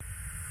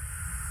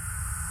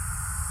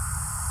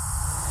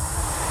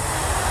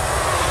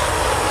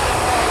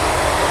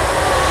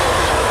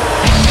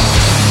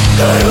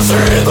Can you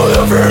see the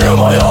fear in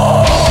my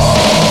eyes?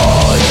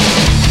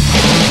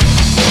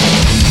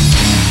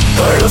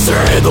 Can you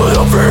see the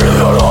fear in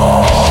your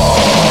eyes?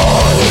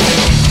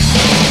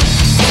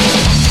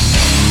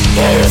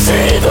 Can you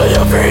see the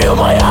fear in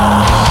my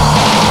eyes?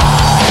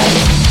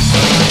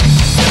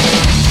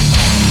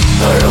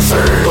 Can you see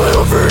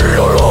the fear in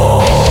your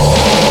eyes?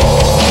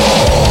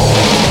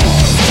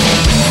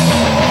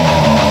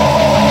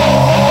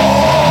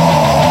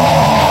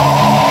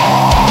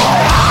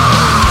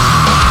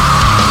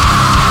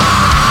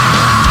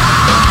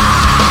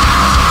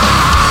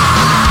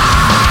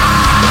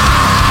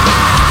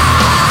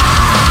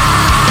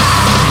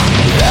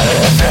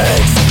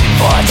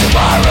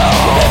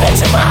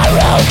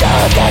 Tomorrow,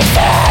 don't get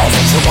fast.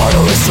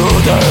 Tomorrow is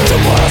today.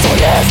 Tomorrow's for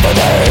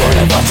yesterday.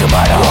 Worrying about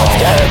tomorrow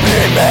can be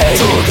made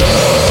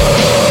today.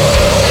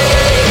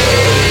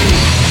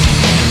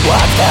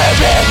 What can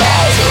be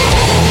made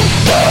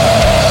today?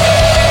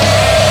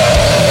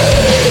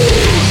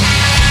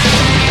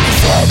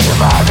 See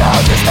tomorrow,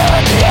 there's no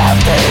be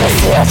empty.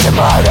 See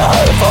tomorrow,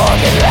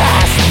 fucking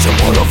last.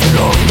 Tomorrow feel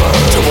longer.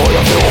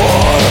 Tomorrow feel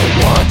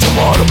warm. Want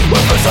tomorrow,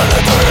 we're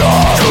facility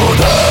on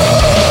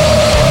today.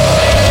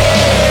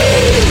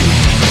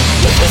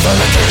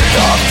 Facility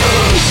of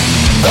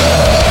today.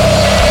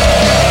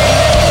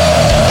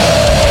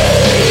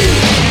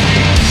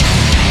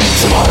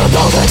 Tomorrow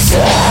don't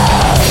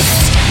exist.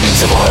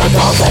 Tomorrow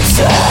don't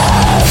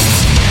exist.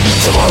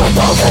 Tomorrow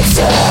don't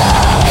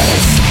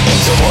exist.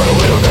 Tomorrow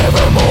will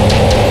never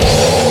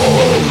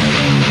move.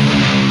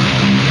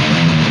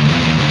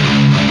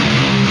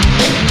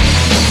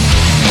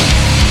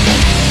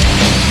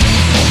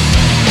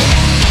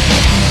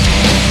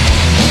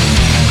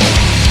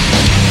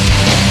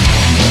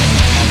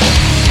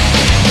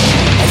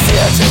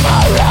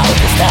 Tomorrow,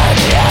 there's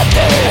nothing out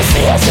there. I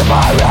see it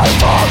tomorrow,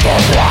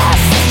 fucking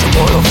blast.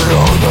 Tomorrow for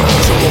longer,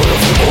 tomorrow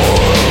for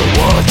more.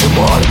 Want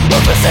tomorrow, the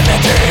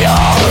vicinity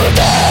of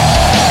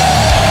today.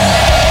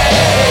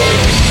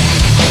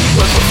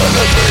 The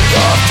vicinity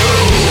of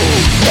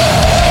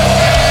today.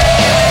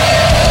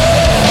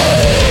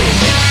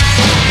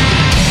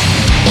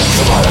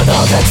 Tomorrow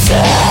don't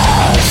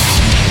exist.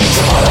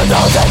 Tomorrow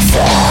don't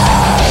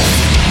exist.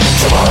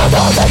 Tomorrow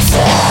don't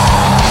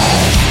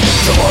exist.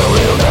 Tomorrow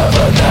will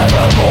never,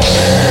 never more.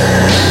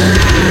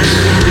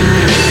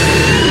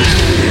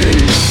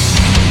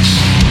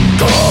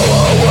 Go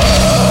away. Go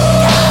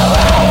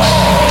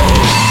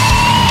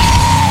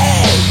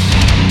away.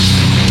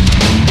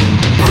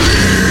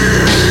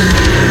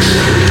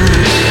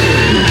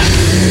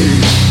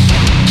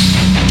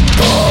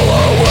 Go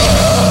away.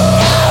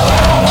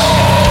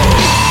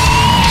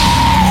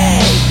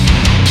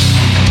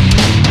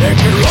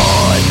 Make it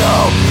right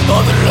now,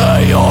 don't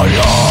delay your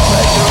life.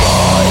 Make it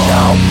right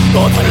now,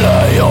 don't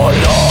delay your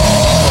life.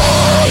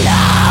 No,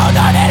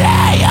 don't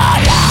delay your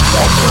life.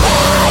 Make it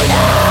right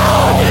now,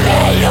 don't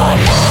delay your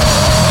life.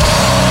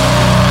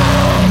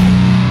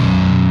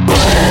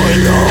 Right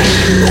now,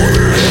 don't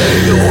delay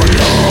your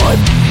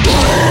life.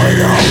 Right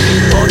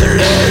now.